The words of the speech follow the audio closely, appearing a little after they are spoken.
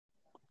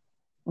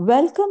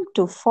Welcome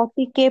to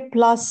 40K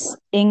Plus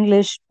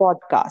English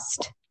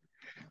Podcast.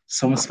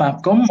 សូមស្វា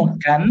គមន៍មក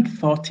កាន់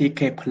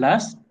 40K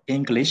Plus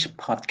English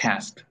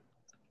Podcast.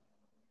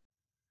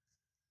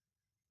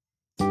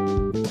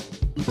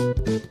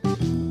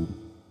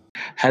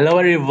 Hello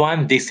everyone,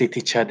 this is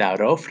Teacher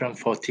Daro from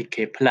 40K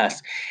Plus,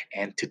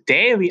 and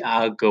today we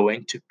are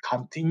going to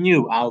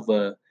continue our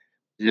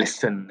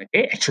lesson.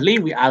 Okay, actually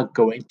we are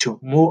going to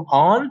move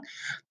on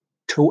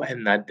to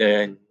another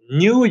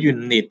new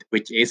unit,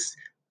 which is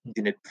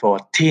unit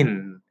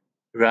 14,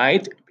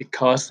 right?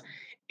 Because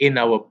in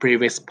our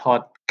previous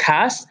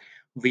podcast,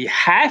 we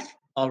have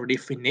already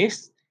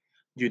finished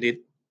unit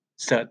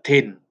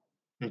 13.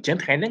 អញ្ចឹង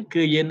ថ្ងៃហ្នឹង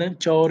គឺយើងនឹង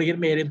ចូលរៀន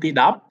មេរៀនទី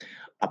10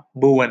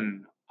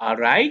 14.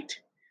 Alright?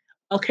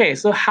 Okay,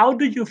 so how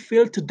do you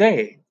feel today?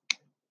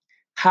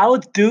 How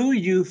do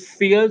you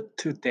feel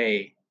today?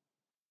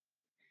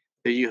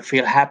 Do you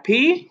feel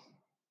happy?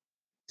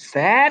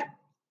 Sad?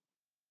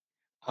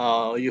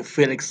 You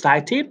feel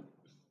excited?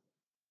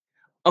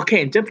 Okay,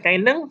 អញ្ចឹងថ្ងៃ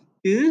ហ្នឹង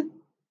គឺ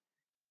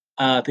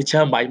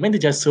teacher មិនមែន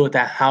teacher សួរ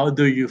ថា how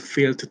do you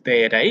feel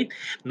today, right?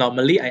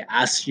 Normally I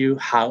ask you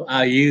how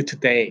are you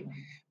today,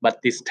 but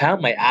this time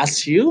I ask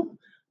you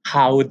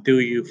how do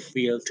you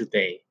feel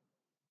today?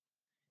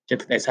 ចឹង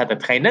តែសារតែ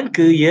ថ្ងៃហ្នឹង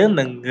គឺយើង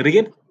នឹងរៀ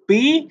ន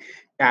ពី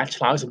ការ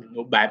ឆ្លើយសំណួ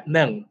របែបហ្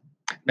នឹង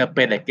នៅ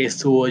ពេលដែលគេ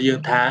សួរយើង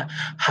ថា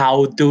how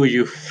do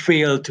you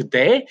feel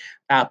today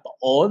តើបង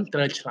អូនត្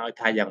រូវឆ្លើយ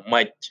ថាយ៉ាង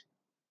ម៉េច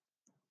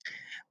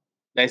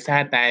ដោយសា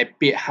រតែ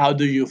ពាក្យ how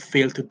do you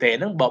feel today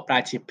ហ្នឹងបកប្រែ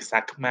ជាភាសា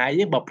ខ្មែរ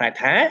យើងបកប្រែ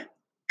ថា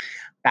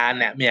តើ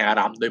អ្នកមានអា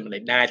រម្មណ៍ដូចម្តេ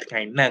ចដែរថ្ងៃ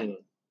ហ្នឹង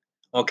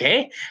អូខេ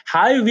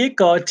ហើយវា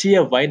ក៏ជា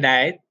អ្វីដែ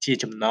លជា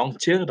ចំណង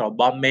ជើងរ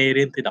បស់មេ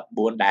រៀនទី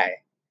14ដែរ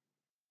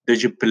Do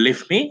you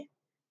believe me?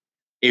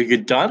 If you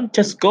don't,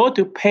 just go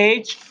to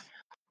page 86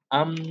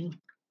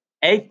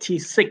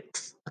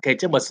 អូខេ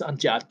ចឹងបើសិន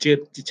ជាអត់ជឿ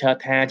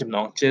ថាចំណ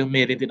ងជើង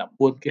មេរៀនទី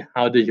14គឺ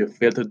How do you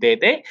feel today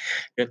ទេ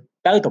យើង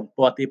ទៅទំ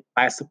ព័រទី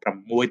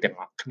86ទាំង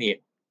អស់គ្នា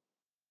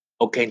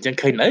អូខេអញ្ចឹង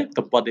ឃើញនៅ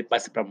ទំព័រទី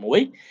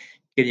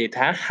86គេនិយាយ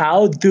ថា How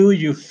do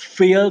you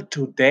feel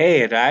today,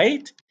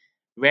 right?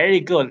 Very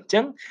good អញ្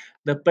ចឹង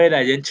នៅពេល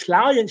ដែលយើងឆ្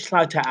លើ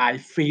យថា I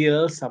feel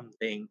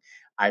something.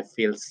 I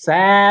feel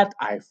sad,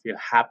 I feel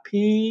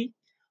happy.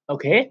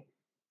 Okay?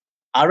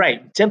 Alright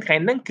អញ្ចឹងថ្ងៃ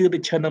ហ្នឹងគឺ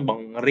teacher នឹងប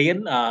ង្រៀន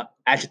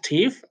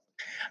adjective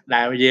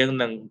ដែលយើង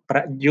នឹង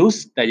use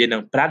ដែលយើងនឹ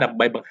ងប្រើដើម្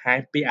បីបង្ហាញ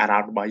ពីអារ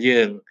ម្មណ៍របស់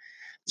យើង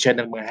teacher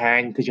នឹងប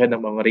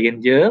ង្រៀន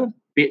យើង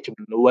ពាក្យចំ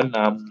នួន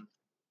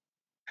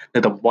នៅ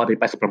ទំព័រទី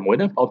86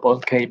ហ្នឹងបងប្អូន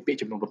ឃើញពាក្យ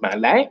ចំនួនប្រមាណ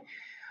ដែរ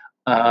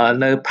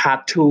នៅ part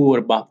 2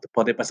 របស់ទំព័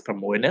រទី86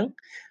ហ្នឹង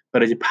បើ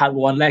ដូចជា part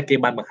 1 ដែរគេ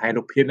បានបង្ហាញ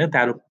រូបភាពហ្នឹង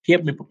តើរូបភាព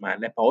មានប្រមាណ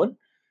ដែរបងប្អូន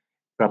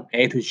from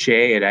A to J,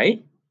 right?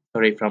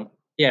 Sorry, from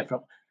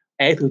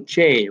A to J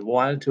 1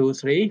 2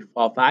 3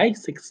 4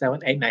 5 6 7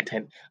 8 9 10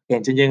គេ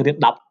អញ្ចឹងយើងរៀន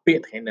10ពាក្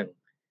យថ្ងៃហ្នឹង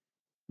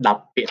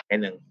10ពាក្យថ្ងៃ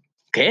ហ្នឹង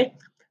អូខេអ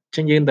ញ្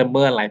ចឹងយើងទៅ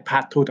មើលឡើង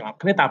part 2 ទាំងអស់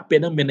គ្នាតើពា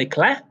ក្យហ្នឹងមានន័យ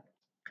ខ្លះ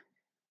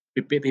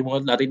ពីពាក្យទី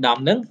1ដល់ទី10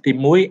ហ្នឹងទី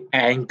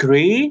1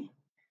 angry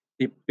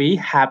ទី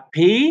2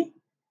 happy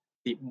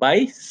ទី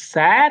3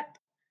 sad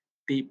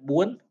ទី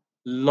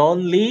4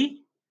 lonely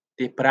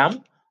ទី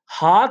5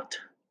 hot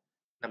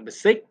number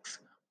 6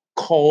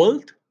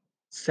 cold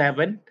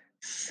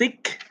 7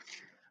 sick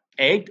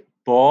 8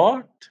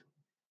 bored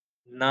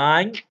 9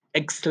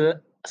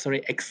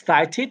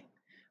 excited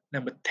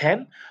number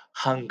 10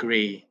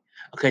 hungry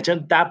អូខេអញ្ចឹង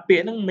តើពា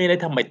ក្យហ្នឹងមានន័យ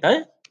ថាម៉េចទៅ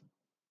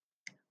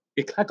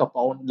ពាក្យខ្លះក៏បងប្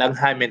អូនដឹង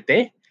ហើយមែនទេ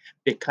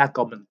ពាក្យខ្លះ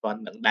ក៏មិនទាន់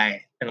ដឹងដែរ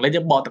ទាំងនេះយើ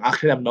ងបកទាំងអស់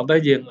គ្នាម្ដងទៅ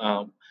យើ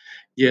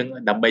ង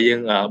ដើម្បីយើ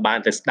ងបាន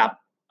ទៅស្ដាប់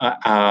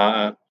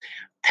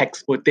text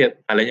មួយទៀត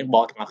ឥឡូវយើងប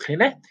កទាំងអស់គ្នា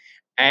ណា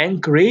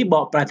angry ប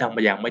កប្រែថា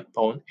យ៉ាងម៉េចបងប្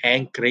អូន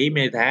angry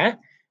មានន័យថា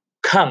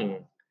ខឹង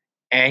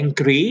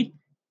angry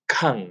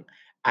ខឹង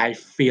I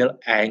feel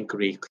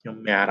angry ខ្ញុំ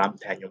មានអារម្មណ៍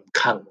ថាខ្ញុំ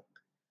ខឹង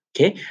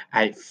Okay,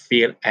 I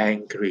feel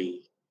angry.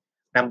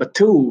 Number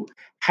 2,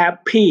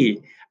 happy.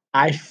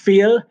 I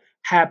feel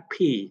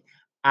happy.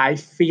 I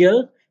feel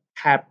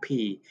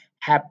happy.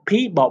 Happy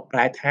បកប្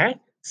រែថា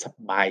ស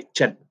ប្បាយ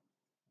ចិត្ត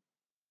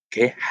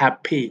Okay,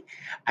 happy.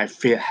 I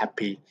feel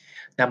happy.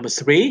 Number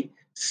 3,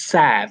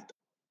 sad.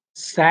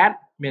 Sad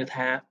មាន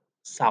ថា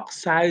សោក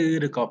សៅ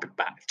ឬក៏ពិ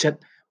បាកចិត្ត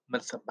មិ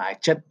នសប្បាយ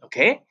ចិត្ត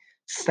Okay,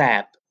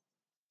 sad.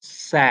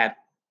 Sad.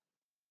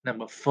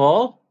 Number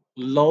 4,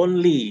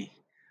 lonely.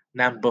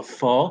 Number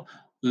 4,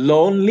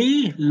 lonely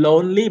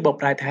បក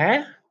ប្រែថា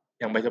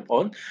យ៉ាងម៉េចបងប្អូ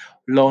ន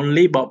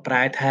lonely បកប្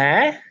រែថា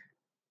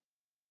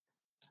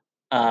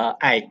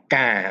ឯ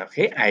កាអូ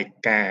ខេឯ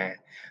កា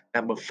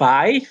Number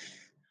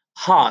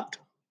 5 hot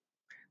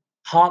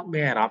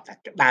មានអារម្មណ៍ថា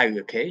ក្តៅ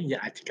អូខេយើង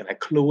អាចក្តៅ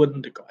ខ្លួន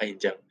ឬក៏អីអ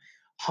ញ្ចឹង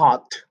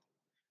hot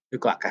ឬ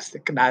ក៏អាកាសធា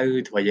តុក្តៅ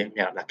ធ្វើឲ្យយើង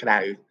មានអារម្មណ៍ថាក្តៅ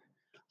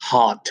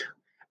hot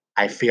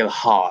I feel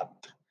hot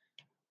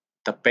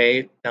ទៅពេល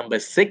number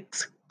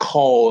 6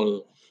 cold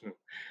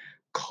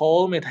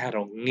មានថារ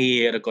ងា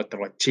ឬក៏ត្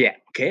រជាក់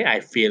អូខេ I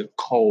feel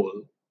cold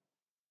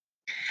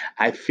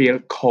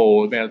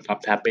មានន័យ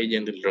ថាពេលយើ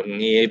ងរ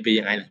ងាពេល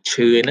យើងអាច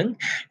ឈឺហ្នឹង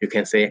you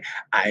can say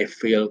I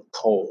feel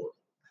cold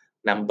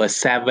Number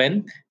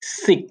 7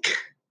 sick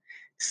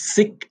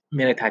sick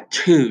មានន័យថា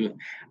ឈឺ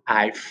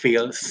I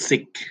feel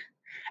sick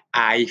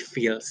I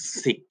feel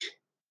sick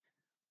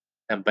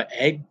Number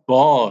 8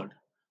 bored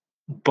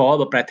bored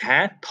ប្រែថា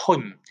ធុ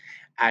ញ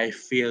I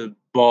feel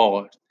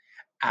bored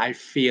I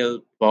feel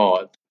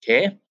bored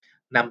okay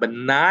Number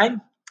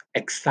 9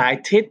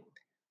 excited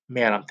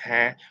មានអារម្មណ៍ថា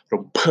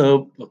រំភើប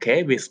okay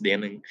វាស្តី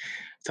នឹង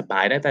សប្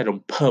បាយដែរតែរំ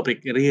ភើបរីក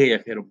រាយ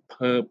okay រំ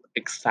ភើប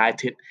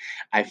excited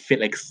I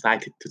feel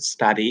excited to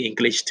study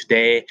English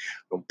today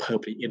រំភើប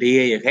រីករា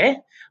យ okay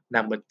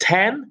Number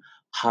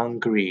 10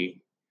 hungry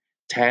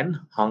 10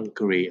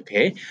 hungry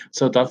okay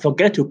so don't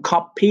forget to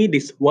copy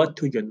this word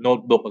to your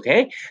notebook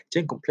okay ចឹ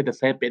ង complete សរ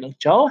សេរពាក្យនឹង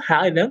ចូល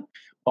ហើយនឹង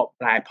បក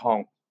ប្រែផង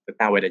ទៅ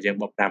តាមអ្វីដែលយើង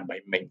បកប្រែ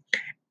មិញ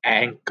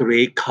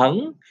angry ខឹង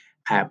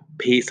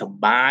happy សប្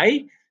បាយ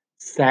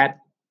sad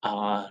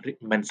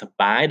មិនសប្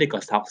បាយឬក៏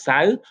សោកសៅ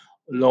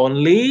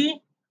lonely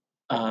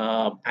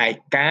ឯ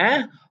កា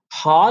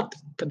hot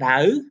ក្តៅ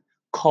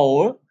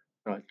cold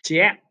ត្រ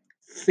ជាក់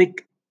sick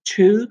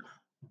ឈឺ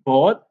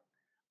bored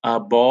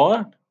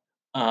bored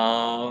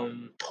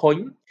ធុញ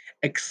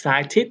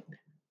excited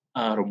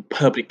រំ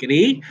ភើបរីក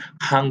រាយ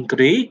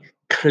hungry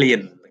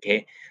clean okay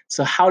so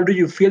how do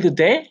you feel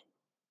today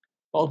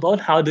បងប្អូន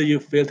how do you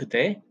feel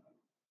today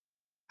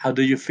how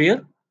do you feel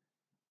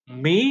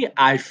me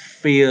I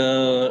feel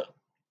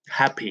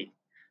happy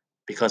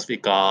because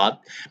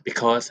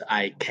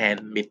I can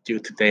meet you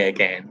today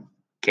again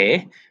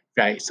okay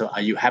right so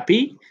are you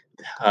happy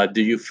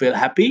do you feel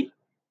happy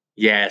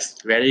yes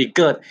very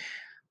good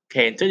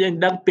okay អញ្ចឹងយើង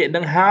ដឹងពាក្យ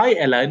នឹងហើយ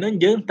ឥឡូវនេះ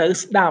យើងទៅ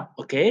ស្ដាប់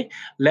okay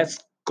let's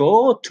go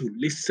to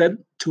listen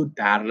to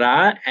Dara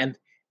and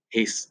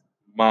his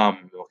mom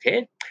okay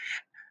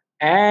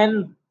and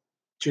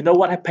do you know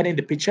what happened in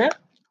the picture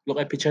look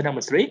at picture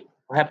number 3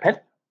 what happened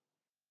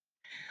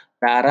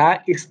Dara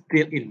is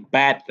still in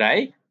bed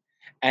right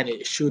and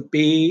it should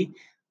be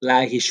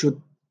like he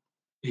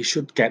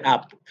should get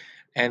up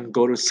and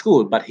go to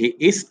school but he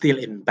is still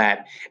in bed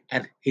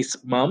and his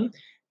mom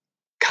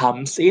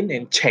comes in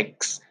and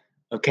checks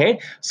okay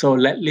so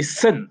let's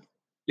listen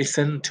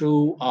to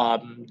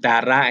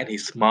Dara and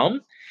his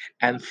mom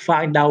and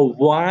find out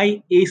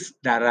why is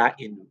Dara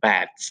in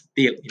bed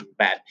still in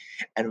bed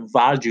and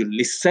while you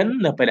listen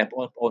នៅពេលដែលបង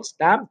ប្អូនស្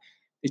ដាប់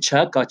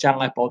teacher ក៏ចង់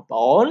ឲ្យបងប្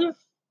អូន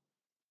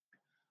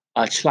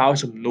ឆ្លើយ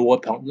សំណួរ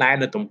ផងដែរ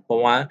នៅទំព័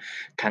រ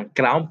ខាង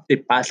ក្រោមទី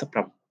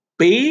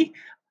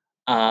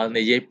87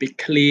និយាយពី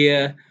clear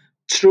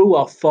true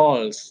or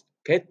false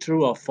okay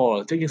true or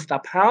false អញ្ចឹងយើងស្ដា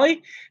ប់ហើយ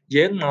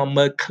យើងមក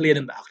មើល clear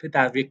នឹងអ្នកនរគ្នា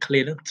តើវា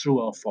clear នឹង true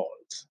or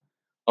false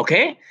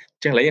okay អ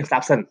ញ្ចឹងឥឡូវយើងស្ដា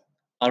ប់សិន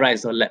alright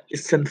so let's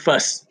listen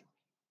first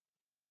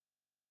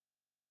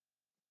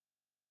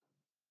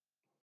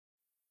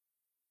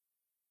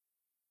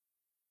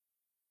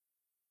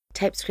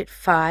Tape script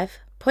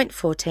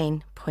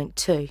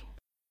 5.14.2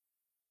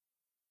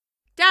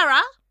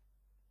 Dara?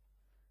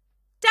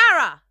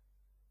 Dara?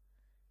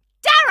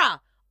 Dara!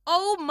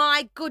 Oh my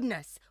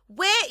goodness,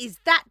 where is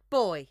that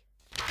boy?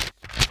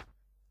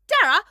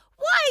 Dara,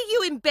 why are you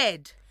in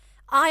bed?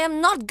 I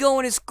am not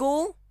going to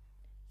school.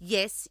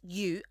 Yes,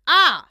 you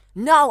are.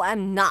 No,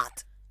 I'm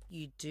not.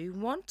 You do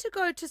want to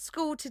go to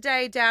school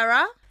today,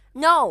 Dara?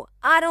 No,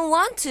 I don't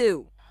want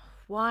to.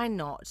 Why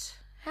not?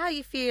 How are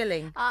you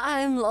feeling?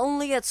 I'm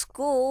lonely at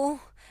school.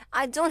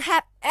 I don't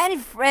have any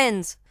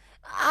friends.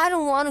 I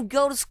don't want to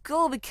go to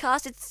school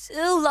because it's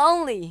too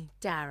lonely.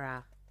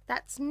 Dara,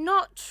 that's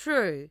not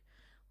true.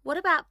 What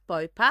about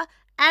Bopa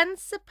and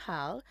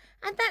Sapal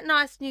and that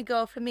nice new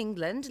girl from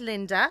England,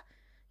 Linda?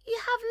 You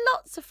have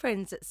lots of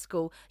friends at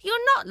school.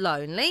 You're not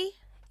lonely.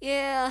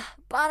 Yeah,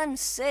 but I'm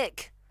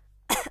sick.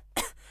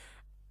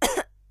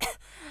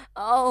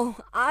 Oh,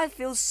 I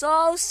feel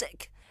so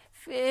sick.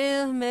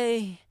 Feel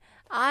me.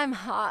 I'm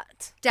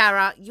hot.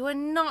 Dara, you are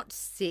not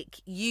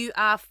sick. You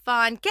are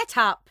fine. Get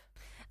up.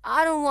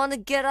 I don't want to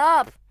get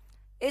up.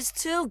 It's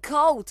too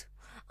cold.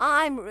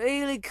 I'm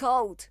really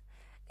cold.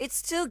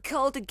 It's too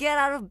cold to get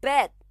out of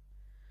bed.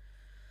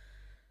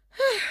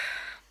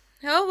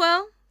 Oh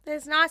well,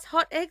 there's nice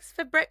hot eggs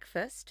for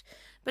breakfast.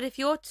 But if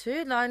you're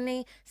too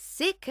lonely,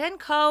 sick and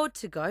cold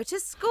to go to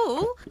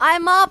school...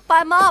 I'm up.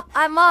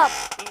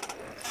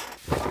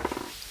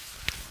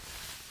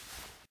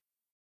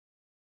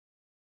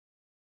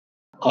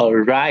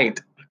 alright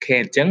okay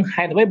អញ្ចឹង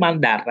ហេតុអ្វីបាន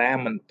Dara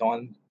មិនទា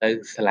ន់ទៅ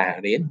សាលា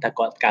រៀនតើ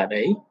គាត់កើត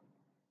អី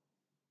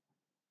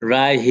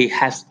right he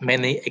has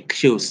many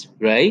excuse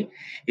right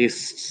he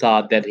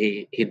thought that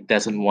he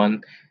doesn't want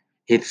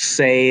he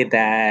say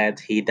that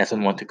he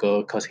doesn't want to go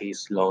because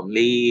he's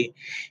lonely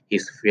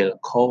he's feel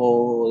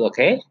cold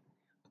okay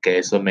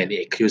so many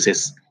excuses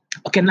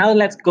okay now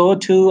let's go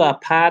to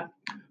part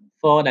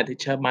 4 that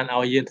teacher បាន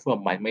ឲ្យយើងធ្វើ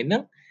អំបញ្ញមិញហ្នឹ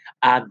ង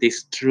are this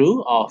true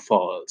or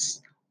false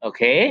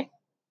okay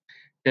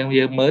ចឹង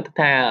យើងមើល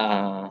ថា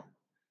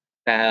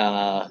តើ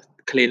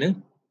clear ហ្នឹង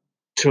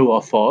true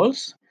or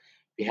false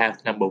we have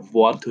number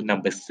 1 to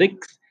number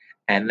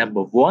 6 and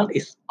number 1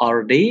 is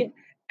already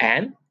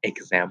an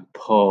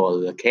example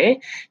okay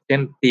ចឹ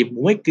ងទី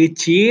1គឺ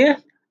ជា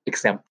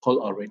example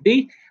already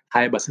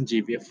ហើយបើសិនជា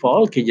វា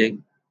false គឺយើង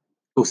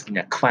គូសញ្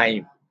ញាខ្វែង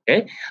អូខេ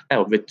តែ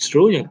បើវា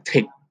true យើង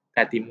tick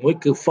តែទី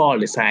1គឺ false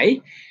ដោយសារ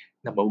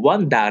number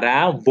 1 Dara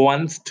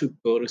wants to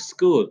go to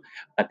school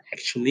but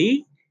actually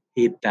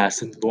he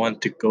doesn't want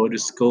to go to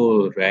school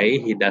right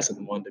he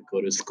doesn't want to go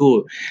to school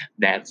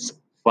that's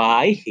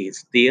why he's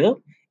still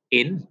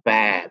in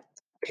bed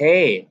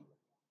okay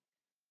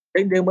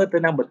ចឹងយើងមើលទៅ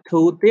number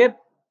 2 ទៀត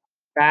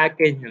តើ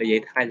គេនិយា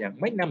យថាយ៉ាង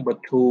ម៉េច number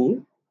 2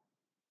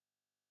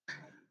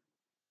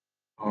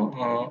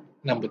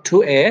 number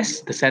 2 is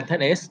the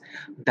sentence is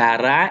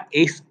Dara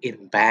is in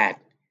bed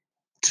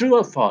true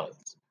or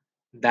false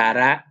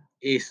Dara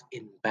is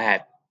in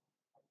bed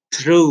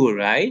true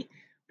right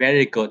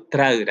very good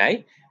ត្រូវ right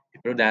ពី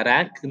ព្រោះ Dara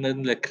គឺនៅ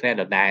លើផ្នែក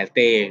ដដែល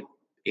ទេ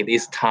it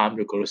is time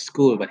to go to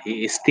school but he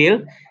is still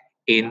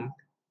in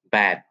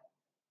bed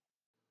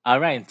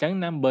alright អញ្ចឹង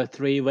number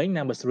 3 វិញ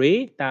number 3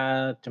 តើ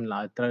ចម្លើ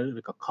យត្រូវ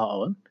ឬក៏ខុស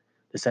អូន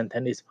the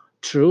sentence is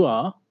true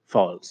or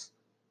false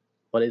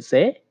what did it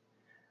say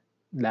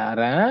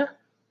Dara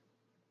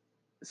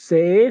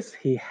says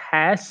he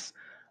has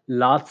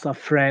lots of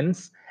friends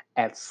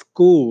at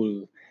school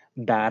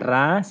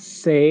Dara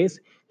says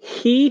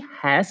he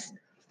has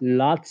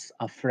lots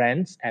of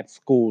friends at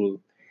school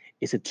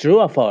is it true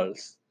or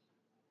false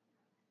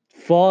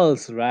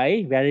false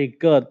right very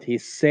good he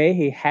say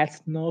he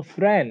has no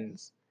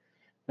friends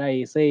right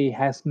he say he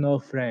has no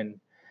friend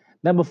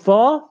number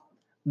 4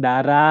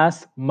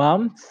 Dara's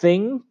mom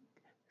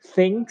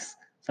thinks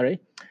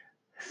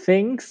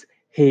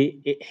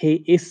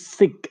he is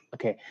sick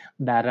okay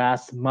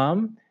Dara's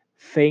mom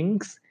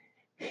thinks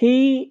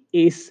he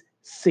is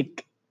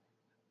sick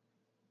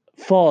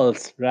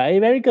false right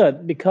very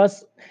good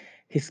because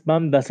his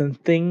mom doesn't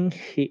think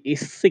he is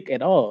sick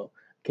at all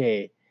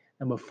okay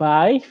number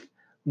 5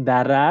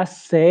 Dara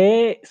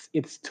says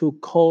it's too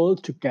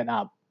cold to get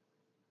up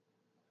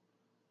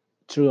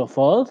true or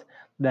false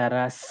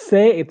Dara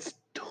say it's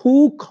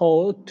too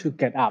cold to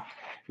get up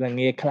ល្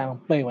ងាចខ្លាំង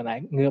ពេកមិនអា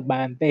ចងើប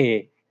បានទេ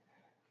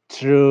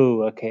true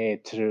okay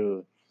true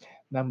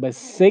number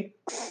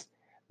 6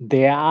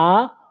 there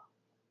are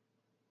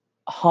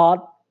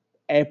hot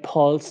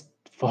apples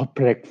for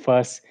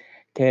breakfast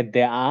okay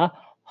there are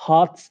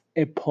hot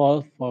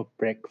apples for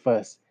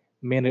breakfast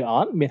មានឬអ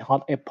ត់មាន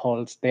hot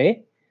apples ទេ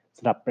ស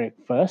ម្រាប់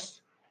breakfast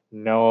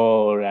no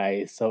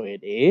right so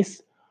it is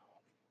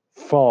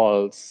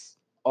false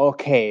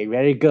okay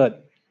very good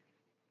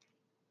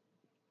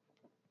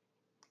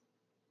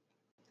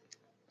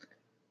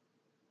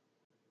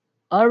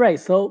alright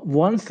so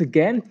once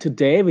again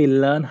today we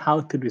learn how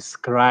to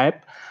describe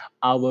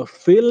our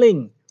feeling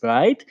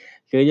right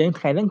គឺយើង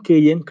ថ្ងៃហ្នឹងគឺ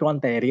យើងគ្រាន់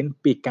តែរៀន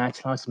ពីការ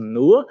ឆ្លើយសំ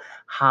ណួរ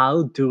how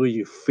do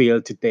you feel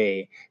today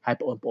ហើយ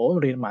បងប្អូន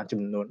រៀនបាន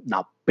ចំនួន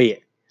10ពាក្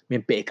យមា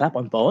នពាក្យខ្លះប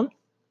ងប្អូន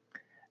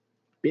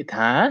ពាក្យ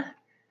ថា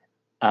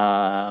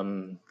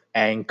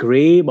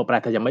angry បើប្រែ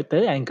ថាយ៉ាងម៉េចទៅ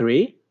angry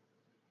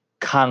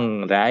ខឹង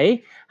right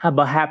how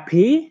about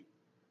happy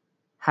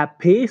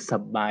ស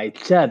ប្បាយ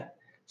ចិត្ត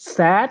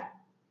sad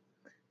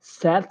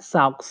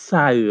សោក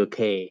សៅ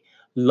okay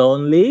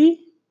lonely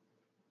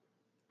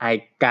ឯ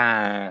កា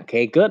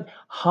okay good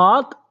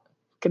hot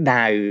ក្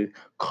តៅ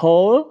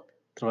cold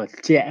ត្រ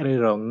ជាក់ឬ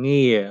រ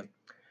ងា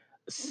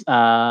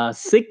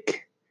sick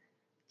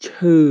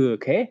ឈឺ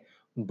okay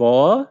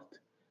bored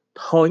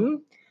ធុញ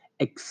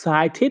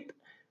excited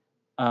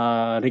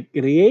រីក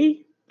រាយ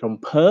រំ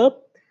ភើប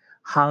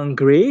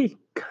hungry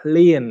ឃ្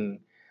លាន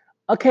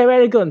okay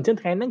very good អញ្ចឹង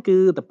ថ្ងៃហ្នឹងគឺ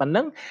តែប៉ុណ្្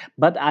នឹង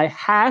but I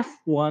have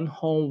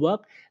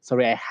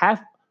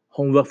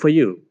homework for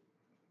you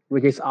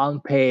which is on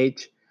page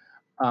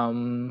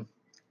on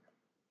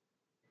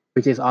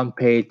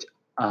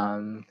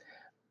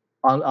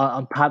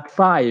part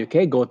 5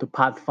 okay go to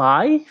part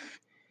 5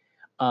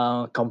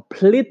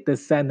 complete the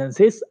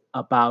sentences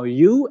about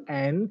you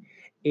and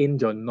in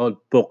your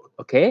notebook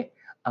okay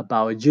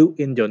about you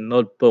in your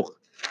notebook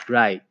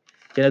right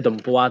ចឹងទំ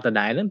ព័រដ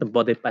ដែលហ្នឹងទំព័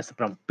រទី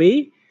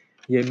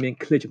87យើងមាន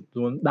clear ចំ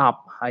នួន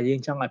10ហើយយើង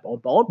ចង់ឲ្យបង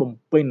ប្អូនបំ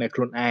ពេញនៅខ្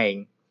លួនឯង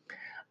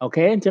អូ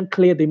ខេអញ្ចឹង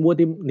clear ទី1ហ្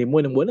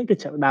នឹងគឺ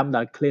ចាប់ដើម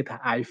ដោយ clear ថា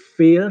I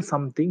feel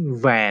something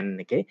when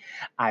okay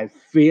I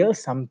feel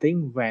something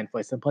when for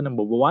example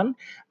number 1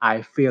 I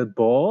feel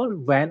bored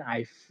when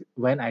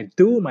I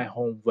do my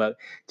homework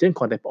អញ្ចឹង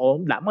គ្រាន់តែបងប្អូន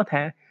ដាក់មក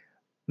ថា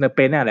នៅ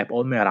ពេលណាដែលបងប្អូ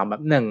នមានអារម្មណ៍បែ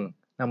បហ្នឹង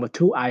number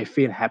 2 I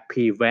feel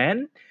happy when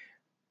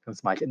ខ្ញុំ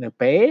សប្បាយចិត្តនៅ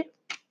ពេល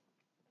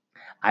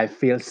I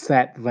feel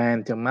sad when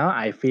ចឹងមក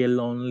I feel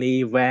lonely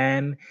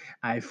when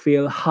I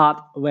feel hot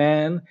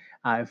when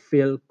I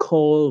feel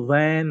cold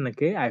when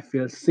okay I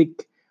feel sick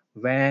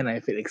when I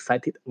feel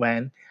excited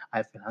when I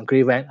feel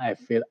hungry when I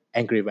feel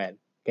angry when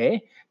okay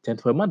ចឹង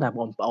ធ្វើមកថា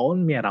បងប្អូន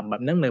មានអារម្មណ៍បែ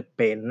បហ្នឹងនៅ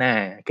ពេលណា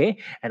okay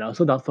and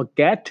also don't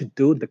forget to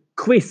do the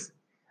quiz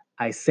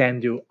I send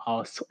you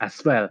also as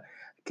well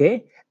okay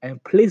and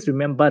please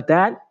remember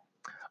that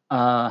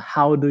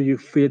how do you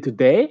feel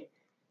today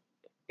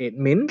it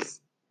means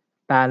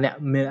តើអ្នក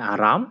មានអា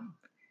រម្មណ៍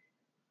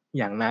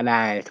យ៉ាងណា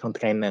ដែរក្នុង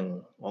ថ្ងៃហ្នឹង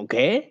អូ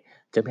ខេ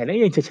ចឹងថ្ងៃនេះ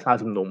យើងចេះឆ្លើយ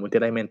សំណួរមួយទៀត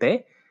ហើយមែនទេ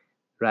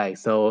Right.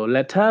 So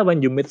later,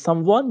 when you meet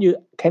someone, you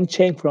can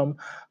change from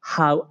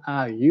 "How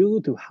are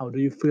you" to "How do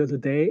you feel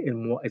today?"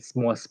 And it's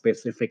more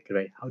specific,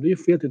 right? How do you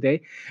feel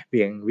today?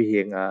 Being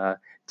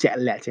chat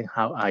lẹ trên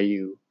 "How are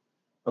you?"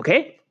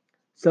 Okay.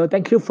 So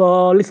thank you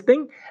for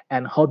listening,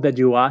 and hope that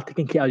you are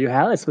taking care of your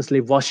health, especially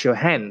wash your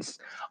hands.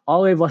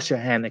 Always wash your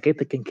hand. Okay,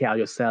 taking care of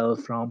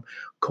yourself from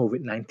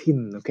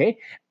COVID-19. Okay,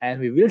 and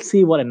we will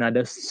see one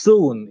another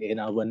soon in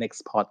our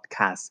next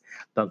podcast.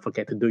 Don't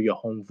forget to do your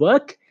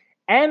homework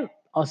and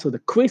also the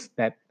quiz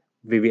that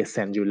we will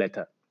send you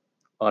later.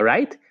 All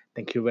right.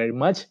 Thank you very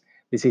much.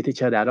 This is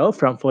Teacher Daro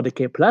from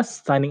 40K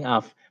Plus signing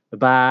off. Bye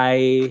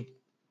bye.